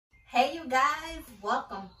Hey you guys,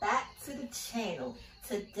 welcome back to the channel.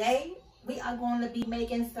 Today we are going to be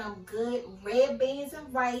making some good red beans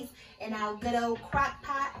and rice in our good old crock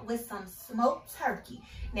pot with some smoked turkey.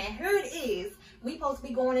 Now here it is, we supposed to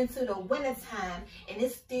be going into the winter time and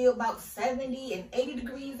it's still about 70 and 80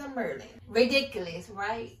 degrees in Maryland. Ridiculous,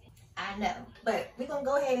 right? I know, but we're gonna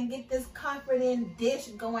go ahead and get this comforting dish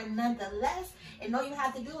going nonetheless. And all you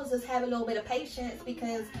have to do is just have a little bit of patience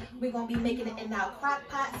because we're gonna be making it in our crock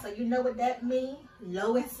pot. So you know what that means,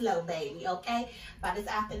 low and slow, baby, okay? By this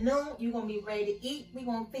afternoon, you're gonna be ready to eat. We're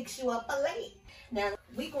gonna fix you up a plate. Now,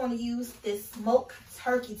 we're gonna use this smoked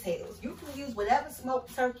turkey tails. You can use whatever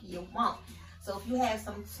smoked turkey you want. So if you have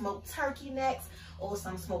some smoked turkey necks or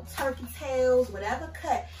some smoked turkey tails, whatever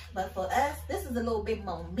cut. But for us, this is a little bit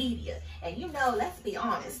more meatier. And you know, let's be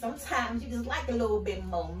honest, sometimes you just like a little bit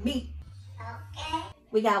more meat. Okay.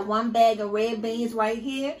 We got one bag of red beans right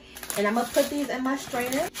here. And I'm gonna put these in my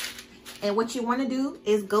strainer. And what you wanna do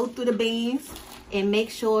is go through the beans and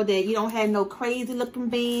make sure that you don't have no crazy looking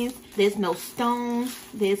beans. There's no stones,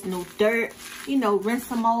 there's no dirt. You know, rinse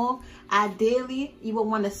them off. Ideally, you would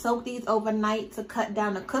want to soak these overnight to cut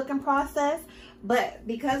down the cooking process. But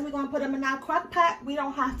because we're going to put them in our crock pot, we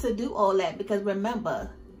don't have to do all that. Because remember,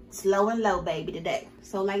 slow and low, baby, today.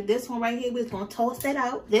 So like this one right here, we're just going to toss that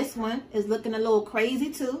out. This one is looking a little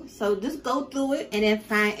crazy too. So just go through it and then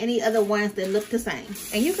find any other ones that look the same.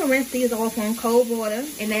 And you can rinse these off on cold water.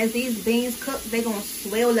 And as these beans cook, they're going to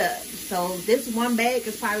swell up. So this one bag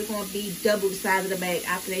is probably going to be double the size of the bag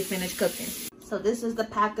after they finish cooking. So this is the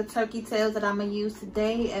pack of turkey tails that I'm going to use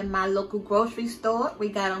today at my local grocery store. We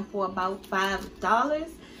got them for about $5.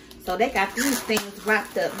 So they got these things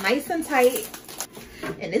wrapped up nice and tight.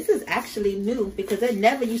 And this is actually new because it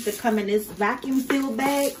never used to come in this vacuum sealed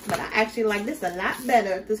bag. But I actually like this a lot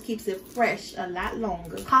better. This keeps it fresh a lot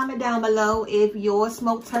longer. Comment down below if your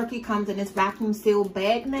smoked turkey comes in this vacuum sealed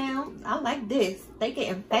bag now. I like this. They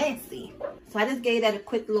getting fancy. So I just gave that a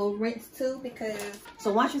quick little rinse too because,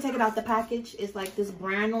 so once you take it out the package, it's like this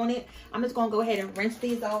brine on it. I'm just gonna go ahead and rinse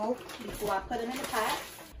these off before I put them in the pot.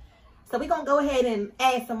 So we're gonna go ahead and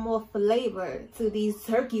add some more flavor to these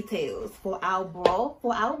turkey tails for our broth,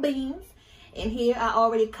 for our beans. And here I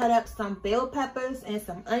already cut up some bell peppers and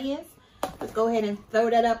some onions. Let's go ahead and throw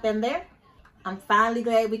that up in there. I'm finally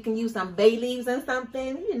glad we can use some bay leaves and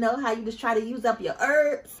something. You know how you just try to use up your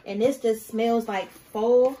herbs. And this just smells like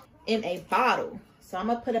fall in a bottle. So I'm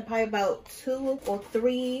gonna put probably about 2 or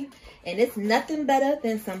 3. And it's nothing better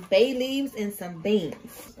than some bay leaves and some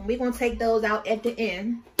beans. And we're gonna take those out at the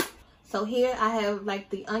end. So here I have like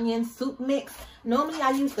the onion soup mix. Normally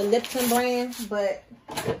I use the Lipton brand, but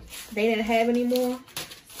they didn't have any more.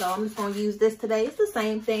 So I'm just gonna use this today. It's the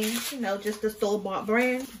same thing, you know, just the store-bought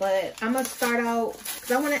brand. But I'm gonna start out,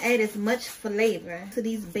 because I wanna add as much flavor to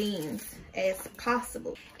these beans as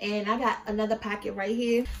possible. And I got another packet right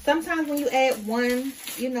here. Sometimes when you add one,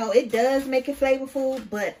 you know, it does make it flavorful,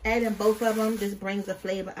 but adding both of them just brings the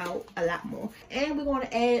flavor out a lot more. And we're going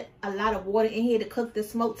to add a lot of water in here to cook the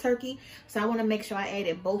smoked turkey. So I want to make sure I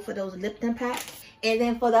added both of those Lipton packs. And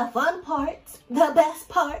then for the fun part, the best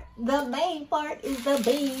part, the main part is the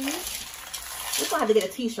beans. We're going to have to get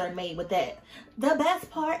a t-shirt made with that. The best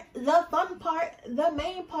part, the fun part, the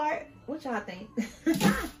main part. What y'all think?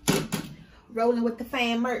 Rolling with the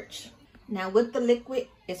Pham merch. Now with the liquid,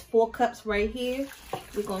 it's 4 cups right here.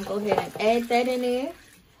 We're going to go ahead and add that in there.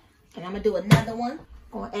 And I'm going to do another one.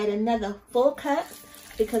 I'm going to add another 4 cups.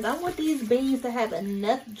 Because I want these beans to have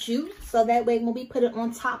enough juice. So that way when we put it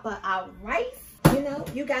on top of our rice, you know,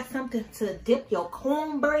 you got something to dip your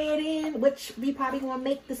cornbread in. Which we probably going to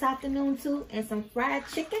make this afternoon too. And some fried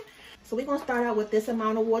chicken. So we're going to start out with this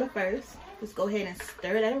amount of water first. Just go ahead and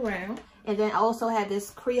stir that around. And then I also have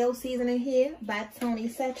this Creole seasoning here by Tony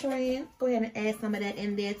Satcharan. Go ahead and add some of that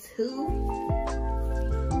in there too.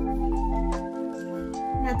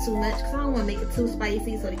 Not too much because I don't want to make it too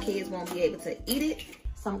spicy so the kids won't be able to eat it.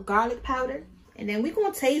 Some garlic powder. And then we're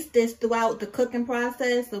going to taste this throughout the cooking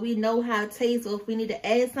process so we know how it tastes or if we need to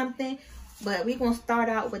add something. But we're going to start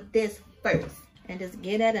out with this first. And just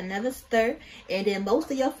give that another stir. And then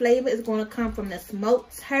most of your flavor is going to come from the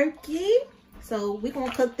smoked turkey. So we're going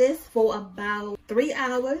to cook this for about 3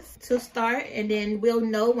 hours to start. And then we'll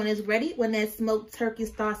know when it's ready, when that smoked turkey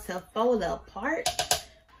starts to fall apart.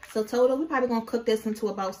 So total, we're probably going to cook this until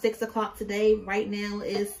about 6 o'clock today. Right now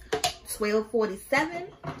is 12:47.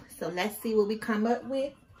 So let's see what we come up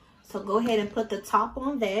with. So go ahead and put the top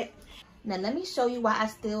on that. Now let me show you why I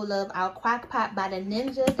still love our Crockpot by the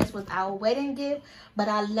Ninja. This was our wedding gift, but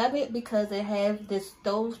I love it because it has this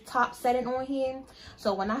stove top setting on here.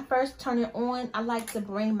 So when I first turn it on, I like to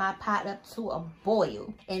bring my pot up to a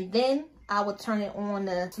boil, and then I would turn it on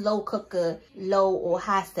the slow cooker, low or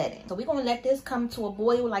high setting. So we're gonna let this come to a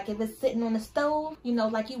boil like if it's sitting on the stove, you know,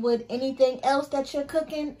 like you would anything else that you're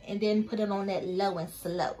cooking, and then put it on that low and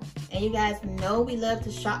slow. And you guys know we love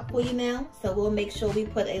to shop for you now, so we'll make sure we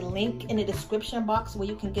put a link in the description box where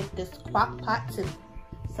you can get this Crockpot too.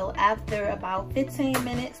 So after about 15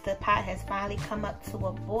 minutes, the pot has finally come up to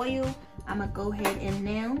a boil. I'm gonna go ahead and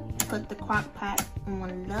now put the Crockpot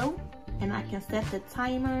on low. And I can set the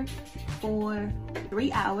timer for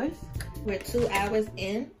 3 hours. We're 2 hours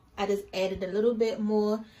in. I just added a little bit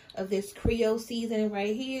more of this Creole seasoning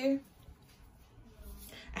right here.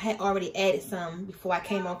 I had already added some before I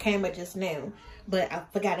came on camera just now, but I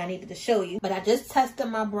forgot I needed to show you. But I just tested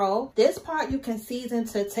my broth. This part you can season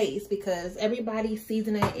to taste because everybody's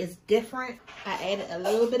seasoning is different. I added a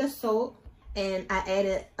little bit of salt, and I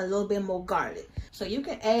added a little bit more garlic. So you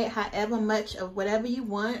can add however much of whatever you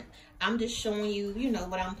want. I'm just showing you, you know,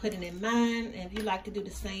 what I'm putting in mine. And if you like to do the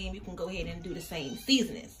same, you can go ahead and do the same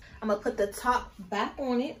seasonings. I'm gonna put the top back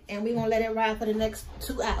on it, and we're gonna let it ride for the next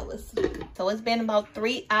 2 hours. So it's been about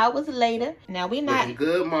 3 hours later. Now we're not looking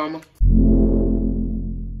good, mama.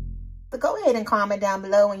 So go ahead and comment down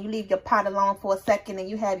below when you leave your pot alone for a second and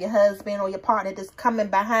you have your husband or your partner just coming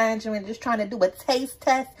behind you and just trying to do a taste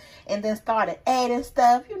test and then started adding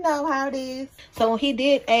stuff. You know how it is. So he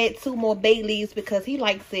did add 2 more bay leaves because he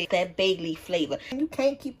likes it, that bay leaf flavor. You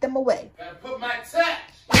can't keep them away. Gotta put my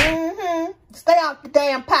touch. Stay out the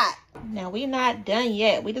damn pot. Now we're not done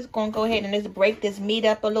yet. We're just gonna go ahead and just break this meat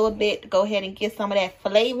up a little bit to go ahead and get some of that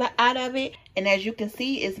flavor out of it. And as you can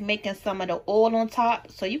see, it's making some of the oil on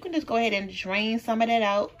top. So you can just go ahead and drain some of that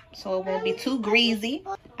out so it won't be too greasy.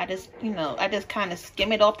 I just kind of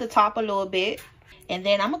skim it off the top a little bit. And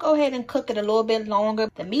then I'm gonna go ahead and cook it a little bit longer.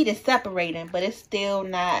 The meat is separating, but it's still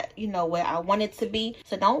not, you know, where I want it to be.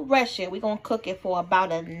 So don't rush it. We're gonna cook it for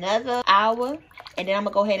about another hour. And then I'm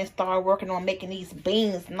gonna go ahead and start working on making these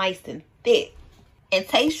beans nice and thick. And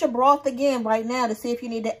taste your broth again right now to see if you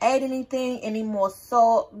need to add anything, any more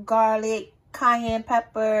salt, garlic, cayenne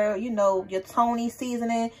pepper, you know, your Tony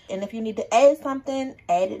seasoning. And if you need to add something,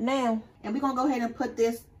 add it now. And we're gonna go ahead and put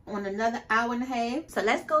this on another hour and a half. So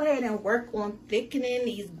let's go ahead and work on thickening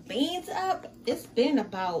these beans up. It's been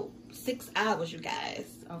about 6 hours, you guys,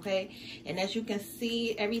 okay? And as you can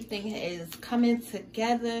see, everything is coming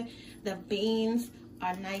together. The beans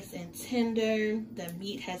are nice and tender. The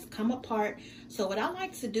meat has come apart. So what I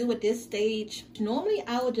like to do at this stage, normally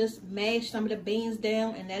I would just mash some of the beans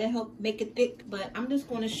down and that'll help make it thick, but I'm just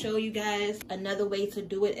going to show you guys another way to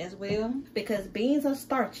do it as well, because beans are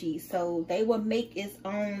starchy, so they will make its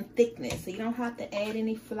own thickness. So you don't have to add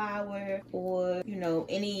any flour or, you know,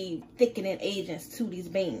 any thickening agents to these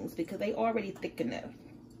beans because they already thick enough.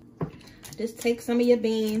 Just take some of your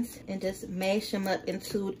beans and just mash them up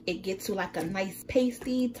until it gets to like a nice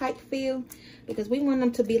pasty type feel, because we want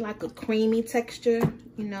them to be like a creamy texture.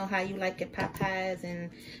 You know how you like your pot pies and,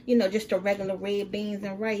 you know, just the regular red beans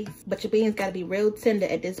and rice. But your beans got to be real tender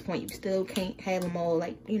at this point. You still can't have them all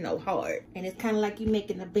like, you know, hard. And it's kind of like you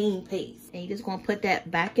making a bean paste. And you're just going to put that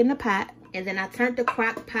back in the pot. And then I turned the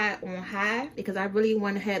crock pot on high because I really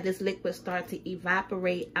want to have this liquid start to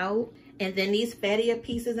evaporate out. And then these fattier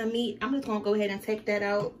pieces of meat, I'm just gonna go ahead and take that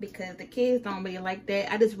out because the kids don't really like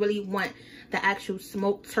that. I just really want the actual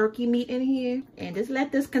smoked turkey meat in here. And just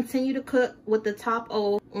let this continue to cook with the top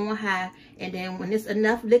on high. And then when it's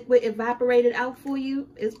enough liquid evaporated out for you,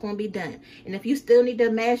 it's gonna be done. And if you still need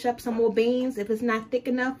to mash up some more beans, if it's not thick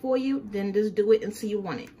enough for you, then just do it until you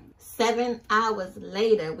want it. 7 hours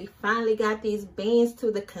later, we finally got these beans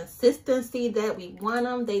to the consistency that we want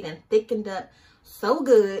them. They done thickened up so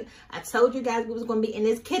good. I told you guys we was going to be in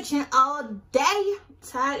this kitchen all day,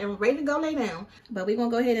 tired and ready to go lay down. But we're going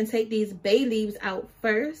to go ahead and take these bay leaves out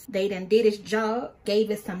first. They done did its job, gave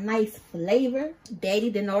it some nice flavor. Daddy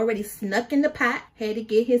done already snuck in the pot, had to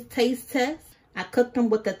get his taste test. I cooked them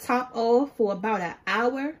with the top off for about an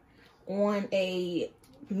hour on a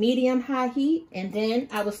medium high heat, and then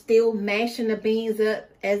I was still mashing the beans up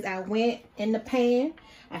as I went in the pan.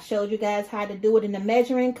 I showed you guys how to do it in the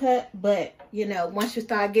measuring cup, but you know, once you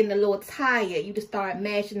start getting a little tired, you just start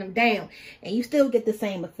mashing them down and you still get the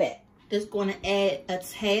same effect. Just going to add a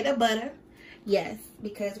tad of butter. Yes,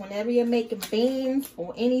 because whenever you're making beans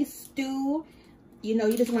or any stew, You know,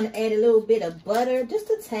 you just want to add a little bit of butter, just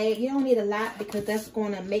a tad. You don't need a lot because that's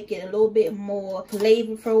going to make it a little bit more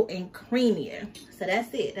flavorful and creamier. So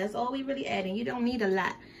that's it. That's all we really adding. You don't need a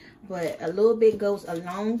lot, but a little bit goes a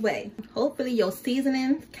long way. Hopefully your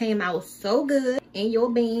seasoning came out so good in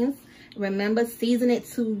your beans. Remember, season it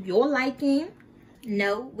to your liking.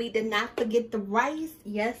 No, we did not forget the rice.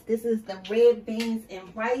 Yes, this is the red beans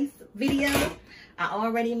and rice video. I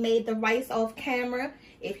already made the rice off camera.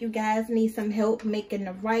 If you guys need some help making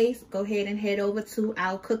the rice, go ahead and head over to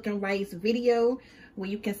our cooking rice video where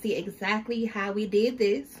you can see exactly how we did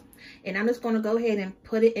this. And I'm just going to go ahead and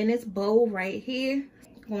put it in this bowl right here.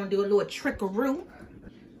 I'm going to do a little trickaroo.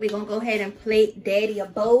 We're going to go ahead and plate Daddy a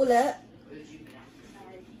bowl up.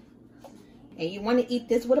 And you want to eat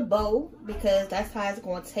this with a bowl because that's how it's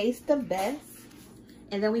going to taste the best.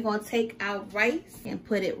 And then we're going to take our rice and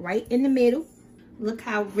put it right in the middle. Look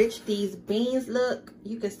how rich these beans look.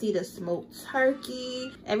 You can see the smoked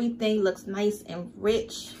turkey. Everything looks nice and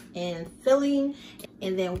rich and filling.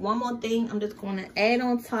 And then one more thing I'm just going to add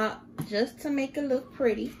on top just to make it look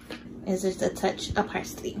pretty is just a touch of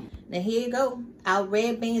parsley. Now here you go, our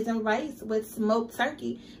red beans and rice with smoked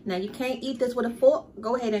turkey. Now you can't eat this with a fork.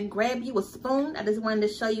 Go ahead and grab you a spoon. I just wanted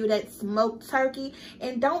to show you that smoked turkey.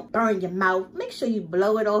 And don't burn your mouth. Make sure you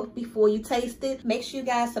blow it off before you taste it. Make sure you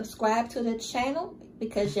guys subscribe to the channel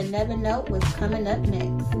because you never know what's coming up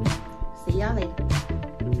next. See y'all later.